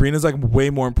 oh, Sabrina's like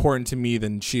way more important to me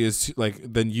than she is,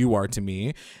 like than you are to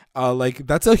me. Like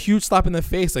that's a huge slap in the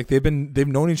face. Like they've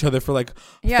known each other for like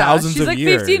thousands of years.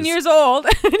 She's like 15 years old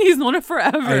and he's known her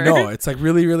forever. I know, it's like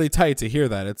really, really tight to hear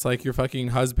that. It's like your fucking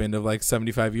husband of like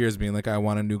 75 years being like, I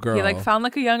want a new girl. He like found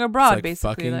like a younger broad, like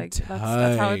basically. Like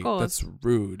that's how it goes. That's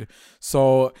rude.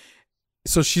 So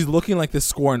she's looking like this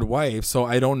scorned wife. So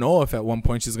I don't know if at one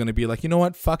point she's going to be like, you know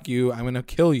what? Fuck you. I'm going to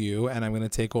kill you and I'm going to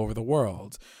take over the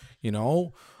world, you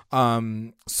know?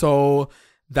 So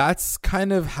that's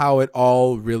kind of how it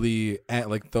all really,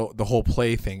 like the whole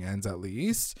play thing ends at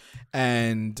least.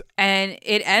 And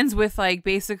it ends with like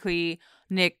basically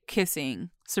Nick kissing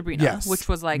Sabrina, yes, which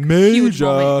was like huge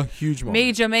moment.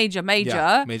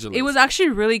 Yeah, major. It was actually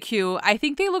really cute. I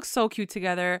think they look so cute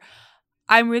together.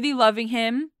 I'm really loving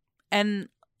him. And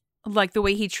like the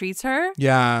way he treats her.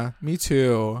 Yeah, me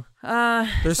too.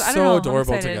 They're so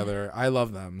adorable together. I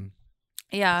love them.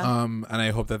 Yeah. And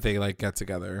I hope that they like get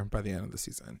together by the end of the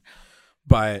season.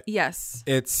 But yes,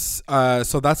 it's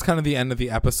so that's kind of the end of the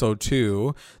episode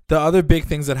too. The other big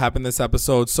things that happened this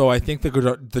episode. So I think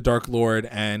the Dark Lord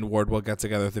and Wardwell get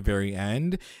together at the very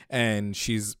end, and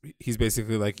he's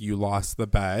basically like, you lost the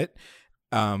bet.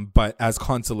 But as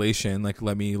consolation, like,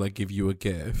 let me like give you a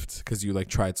gift because you like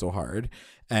tried so hard.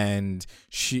 And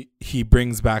he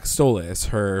brings back Stolas,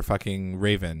 her fucking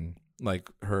raven, like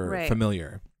her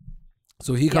familiar.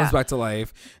 So he comes back to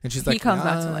life, and she's like, he comes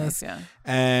back to life,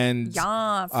 and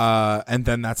and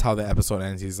then that's how the episode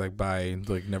ends. He's like, bye,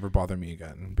 like never bother me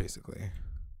again, basically,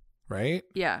 right?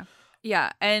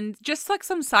 Yeah, and just like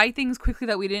some side things quickly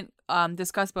that we didn't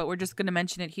discuss, but we're just gonna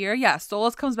mention it here. Yeah,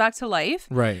 Stolas comes back to life.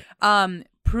 Right.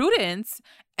 Prudence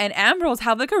and Ambrose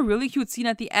have like a really cute scene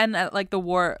at the end at like the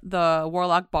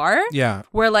Warlock bar. Yeah.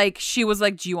 Where like she was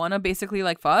like, do you wanna basically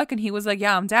like fuck? And he was like,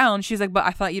 yeah, I'm down. She's like, but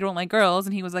I thought you don't like girls.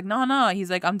 And he was like, no. He's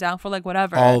like, I'm down for like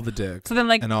whatever. All the dicks. So then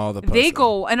like and all the pussy. They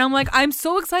go, and I'm like, I'm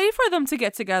so excited for them to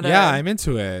get together. Yeah, I'm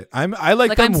into it. I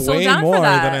like them so way more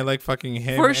than I like fucking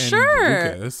him for and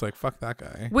sure. Lucas. Like fuck that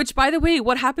guy. Which, by the way,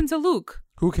 what happened to Luke?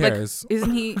 Who cares?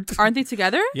 Like, aren't they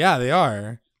together? Yeah, they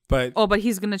are. But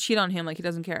he's gonna cheat on him. Like he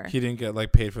doesn't care. He didn't get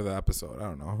like paid for the episode. I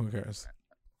don't know. Who cares?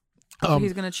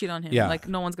 He's gonna cheat on him. Yeah. Like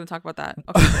no one's gonna talk about that.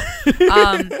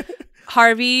 Okay.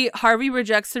 Harvey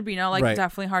rejects Sabrina, like Right.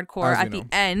 definitely hardcore at the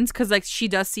end, because like she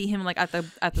does see him like at the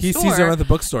he store. sees her at the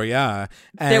bookstore, yeah.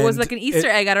 And there was like an Easter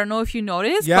egg. I don't know if you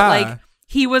noticed, yeah. but like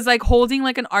he was like holding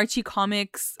like an Archie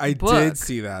Comics I book. did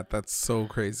see that. That's so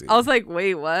crazy. I was like,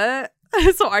 wait, what?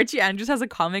 So Archie Andrews has a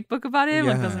comic book about him?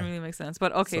 Like, doesn't really make sense.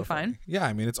 But okay, so fine. Funny. Yeah,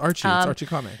 I mean, it's Archie. It's Archie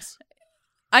Comics.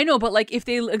 I know, but like if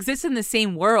they exist in the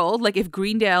same world, like if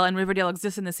Greendale and Riverdale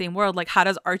exist in the same world, like how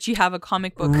does Archie have a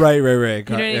comic book? Right.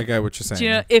 I get what you're saying. Do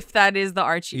you know if that is the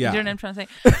Archie? Yeah. You know what I'm trying to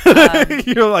say?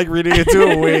 You're like reading it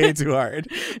too way too hard.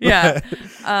 Yeah.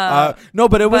 No,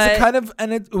 but it was a kind of,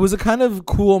 and it was a kind of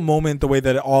cool moment the way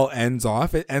that it all ends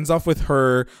off. It ends off with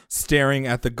her staring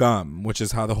at the gum, which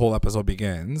is how the whole episode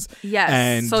begins. Yes.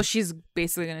 And so she's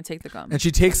basically gonna take the gum. And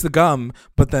she takes the gum,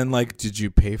 but then like, did you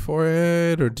pay for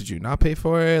it or did you not pay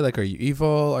for it? Like, are you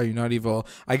evil? Are you not evil?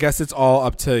 I guess it's all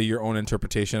up to your own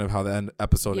interpretation of how the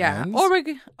episode ends. Or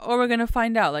we're gonna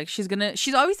find out. Like she's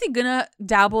obviously gonna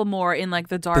dabble more in like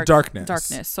the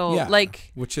darkness. So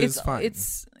like, which is fine.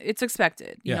 It's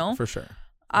expected, you know, for sure.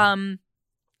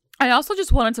 I also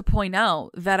just wanted to point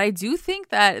out that I do think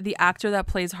that the actor that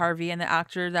plays Harvey and the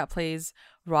actor that plays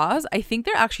Roz, I think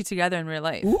they're actually together in real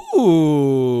life.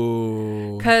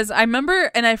 Ooh. Because I remember,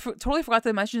 and I totally forgot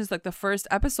to mention this like the first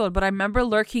episode, but I remember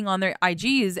lurking on their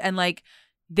IGs and like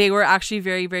they were actually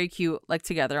very, very cute like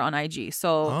together on IG.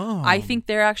 So I think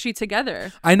they're actually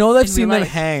together. I know I've seen them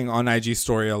hang on IG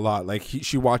story a lot. Like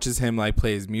she watches him like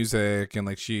play his music and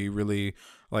like she really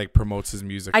like promotes his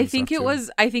music. I think it was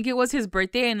his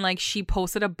birthday and like she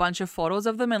posted a bunch of photos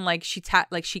of them and like she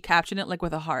captioned it like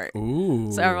with a heart.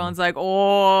 Ooh. So everyone's like,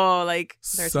 oh, like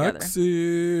they're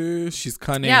sexy. Together. She's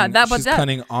cunning. Yeah, she's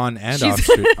cunning on and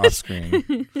off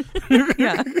screen.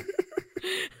 Yeah.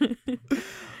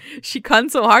 She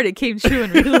cunned so hard it came true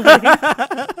in real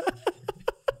life.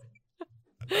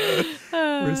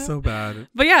 We're so bad.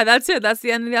 But yeah, that's it. That's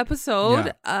the end of the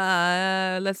episode.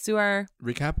 Yeah. Let's do our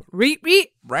recap.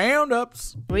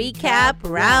 Roundups. Recap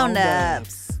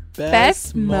roundups.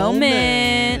 Best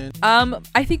moment.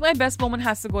 I think my best moment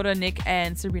has to go to Nick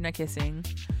and Sabrina kissing.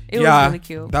 It was really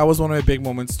cute. That was one of my big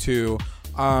moments too.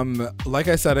 Like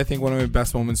I said, I think one of my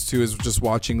best moments too is just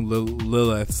watching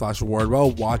Lilith /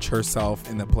 Wardwell watch herself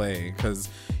in the play, because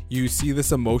you see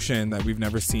this emotion that we've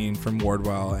never seen from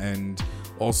Wardwell, and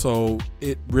also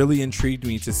it really intrigued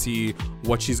me to see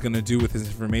what she's gonna do with this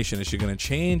information. Is she gonna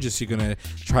change? Is she gonna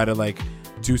try to like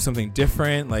do something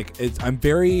different? Like I'm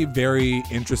very, very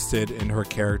interested in her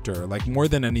character, like more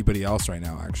than anybody else right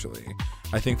now. Actually,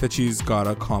 I think that she's got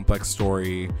a complex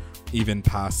story even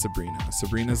past Sabrina.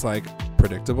 Sabrina's like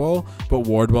predictable, but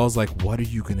Wardwell's like, what are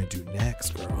you gonna do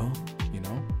next, girl? You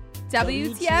know?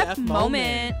 WTF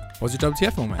moment. What's your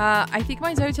WTF moment? I think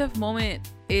my WTF moment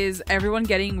is everyone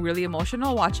getting really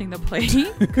emotional watching the play,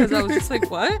 because I was just like,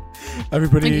 what?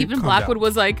 Everybody, and even Blackwood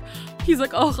was like, he's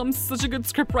like, oh, I'm such a good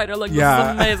scriptwriter, like this is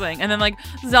amazing. And then like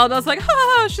Zelda's like, ha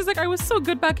ha, she's like, I was so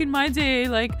good back in my day.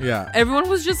 Like everyone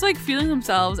was just like feeling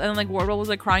themselves, and then like Wardwell was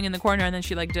like crying in the corner, and then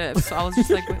she like dipped. So I was just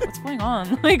like, wait, what's going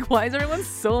on? Like, why is everyone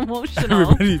so emotional?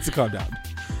 Everybody needs to calm down.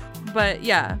 But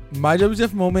yeah, my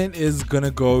WTF moment is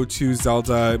gonna go to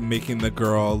Zelda making the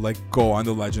girl like go on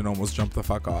the ledge and almost jump the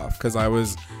fuck off, because I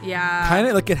was kind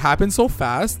of like, it happened so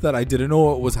fast that I didn't know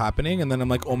what was happening, and then I'm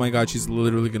like, oh my god, she's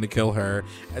literally gonna kill her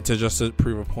to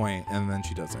prove a point, and then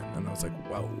she doesn't, and I was like,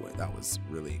 whoa, that was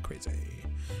really crazy.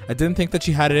 I didn't think that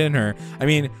she had it in her. I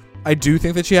mean, I do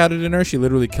think that she had it in her. She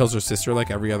literally kills her sister like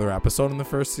every other episode in the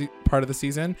first part of the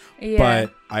season. Yeah.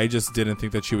 But I just didn't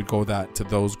think that she would go to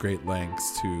those great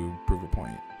lengths to prove a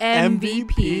point.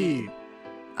 MVP.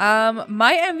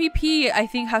 My MVP I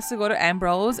think has to go to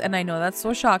Ambrose, and I know that's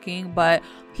so shocking, but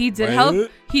he did help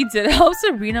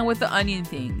Sabrina with the onion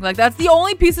thing. Like that's the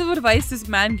only piece of advice this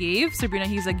man gave Sabrina.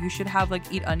 He's like, you should have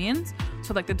like eat onions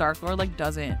so like the Dark Lord like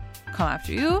doesn't come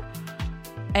after you.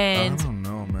 And I don't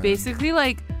know, man. Basically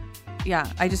like,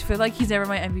 yeah, I just feel like he's never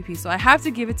my MVP, so I have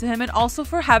to give it to him, and also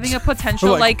for having a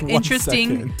potential like interesting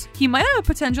second. He might have a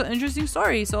potential interesting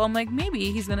story, so I'm like,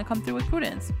 maybe he's gonna come through with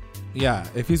Prudence. Yeah,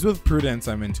 if he's with Prudence,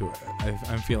 I'm into it.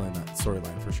 I'm feeling that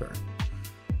storyline for sure.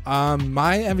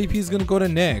 My MVP is gonna go to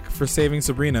Nick for saving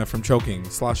Sabrina from choking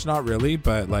 / not really,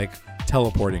 but like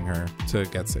teleporting her to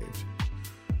get saved.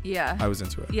 Yeah, I was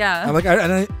into it. Yeah, and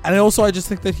I just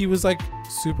think that he was like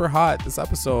super hot this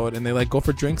episode, and they like go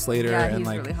for drinks later. Yeah, and he's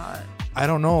like really hot. I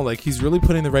don't know, like he's really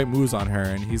putting the right moves on her,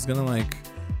 and he's gonna like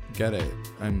get it.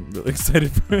 I'm really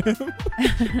excited for him.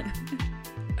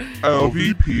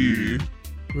 LVP.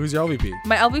 Who's your LVP?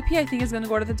 My LVP, I think, is gonna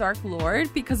go to the Dark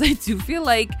Lord because I do feel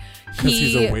like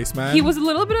he's a waste man. He was a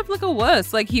little bit of like a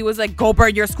wuss. Like he was like, "Go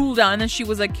burn your school down," and then she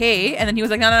was like, "Okay," and then he was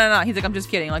like, "No." He's like, "I'm just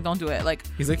kidding. Like, don't do it. Like,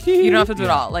 he's like, you don't have to do it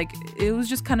all." Like, it was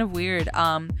just kind of weird.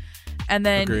 And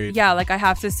then Agreed. yeah, like I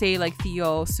have to say, like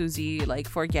Theo, Susie, like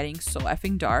for getting so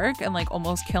effing dark and like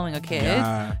almost killing a kid.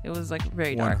 Yeah. It was like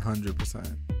very dark.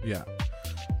 100%. Yeah.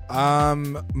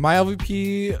 My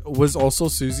LVP was also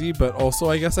Susie, but also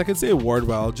I guess I could say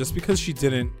Wardwell just because she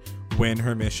didn't win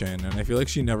her mission, and I feel like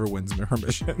she never wins her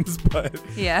missions. But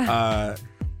yeah,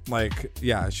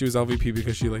 she was LVP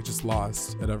because she like just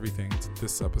lost at everything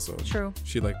this episode. True.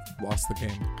 She like lost the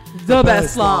game. The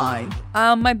best line.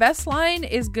 My best line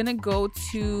is gonna go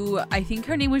to, I think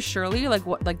her name was Shirley,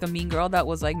 like the mean girl that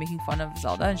was like making fun of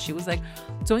Zelda, and she was like,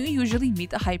 "Don't you usually meet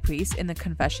the high priest in the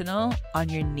confessional on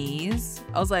your knees?"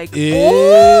 I was like,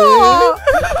 "Oh!"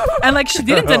 And like she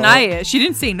didn't deny it. She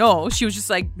didn't say no. She was just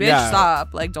like, "Bitch,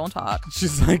 stop! Like, don't talk."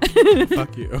 She's like,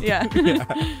 "Fuck you." Yeah.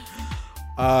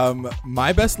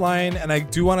 My best line, and I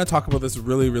do want to talk about this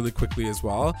really, really quickly as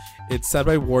well. It's said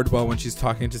by Wardwell when she's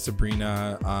talking to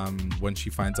Sabrina when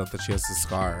she finds out that she has a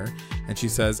scar. And she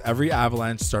says, "Every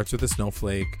avalanche starts with a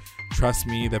snowflake. Trust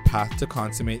me, the path to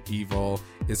consummate evil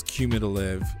is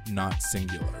cumulative, not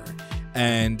singular."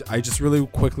 And I just really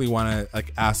quickly want to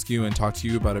like ask you and talk to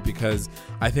you about it because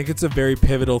I think it's a very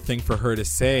pivotal thing for her to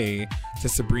say to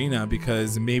Sabrina,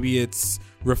 because maybe it's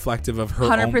reflective of her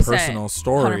 100%, own personal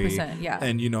story. 100%, yeah.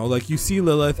 And, you know, like you see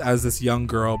Lilith as this young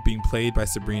girl being played by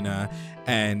Sabrina,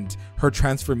 and her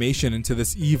transformation into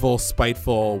this evil,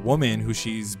 spiteful woman who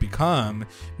she's become.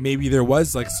 Maybe there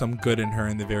was like some good in her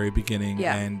in the very beginning.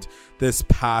 Yeah. And this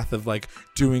path of like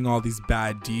doing all these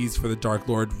bad deeds for the Dark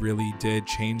Lord really did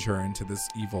change her into this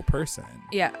evil person.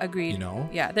 Yeah, agreed. You know?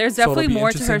 Yeah, there's So it'll definitely be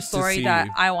more to her interesting to story see. that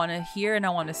I want to hear and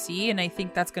I want to see, and I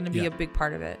think that's going to be a big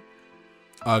part of it.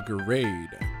 Agreed.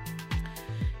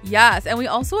 Yes, and we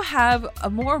also have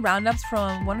more roundups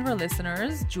from one of our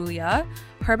listeners, Julia.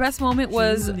 Her best moment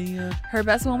was the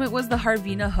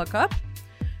Harvina hookup,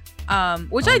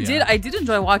 which I did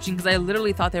enjoy watching because I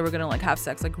literally thought they were gonna like have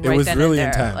sex like right then really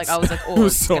and there. intense. Like I was like, oh, It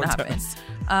was it's so gonna happen. intense.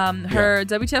 Her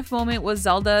WTF moment was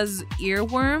Zelda's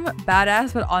earworm,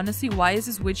 badass, but honestly, why is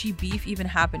this witchy beef even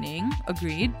happening?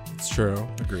 Agreed. It's true.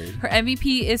 Agreed. Her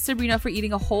MVP is Sabrina for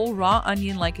eating a whole raw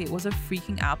onion like it was a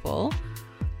freaking apple.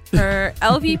 Her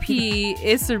LVP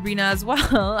is Sabrina as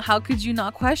well. How could you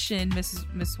not question Miss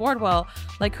Wardwell?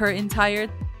 Like her entire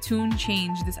tune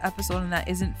changed this episode, and that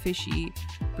isn't fishy.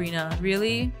 Brina,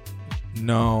 really?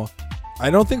 No.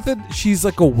 I don't think that she's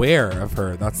like aware of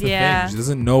her. That's the thing. She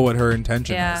doesn't know what her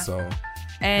intention is. So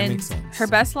and that makes sense. Her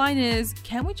best line is,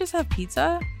 "Can't we just have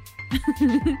pizza?"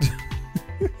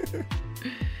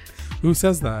 Who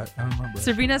says that? I don't remember.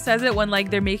 Sabrina says it when like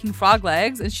they're making frog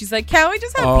legs, and she's like, "Can't we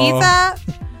just have pizza?"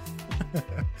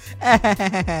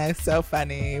 So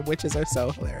funny. Witches are so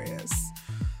hilarious.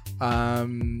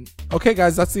 Okay,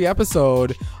 guys, that's the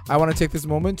episode. I want to take this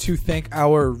moment to thank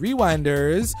our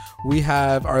rewinders. We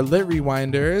have our lit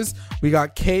rewinders. We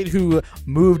got Kate, who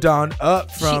moved on up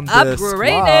from the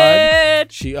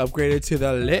squad. She upgraded to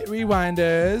the lit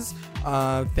rewinders.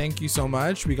 Thank you so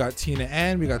much. We got Tina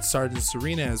Ann, we got Sergeant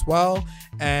Serena as well,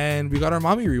 and we got our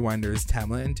mommy rewinders,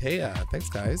 Tamla and Taya. Thanks,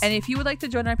 guys. And if you would like to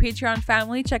join our Patreon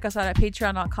family, check us out at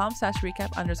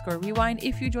patreon.com/recap_rewind.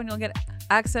 If you join, you'll get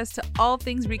access to all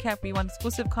things Recap Rewind,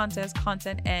 exclusive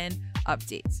content, and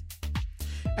updates.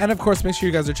 And of course, make sure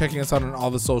you guys are checking us out on all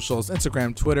the socials: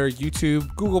 Instagram, Twitter, YouTube,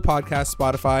 Google Podcasts,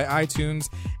 Spotify, iTunes,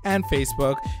 and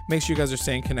Facebook. Make sure you guys are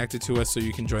staying connected to us so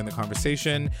you can join the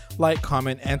conversation. Like,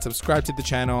 comment, and subscribe to the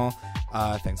channel.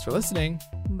 Thanks for listening.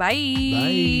 Bye.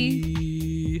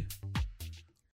 Bye.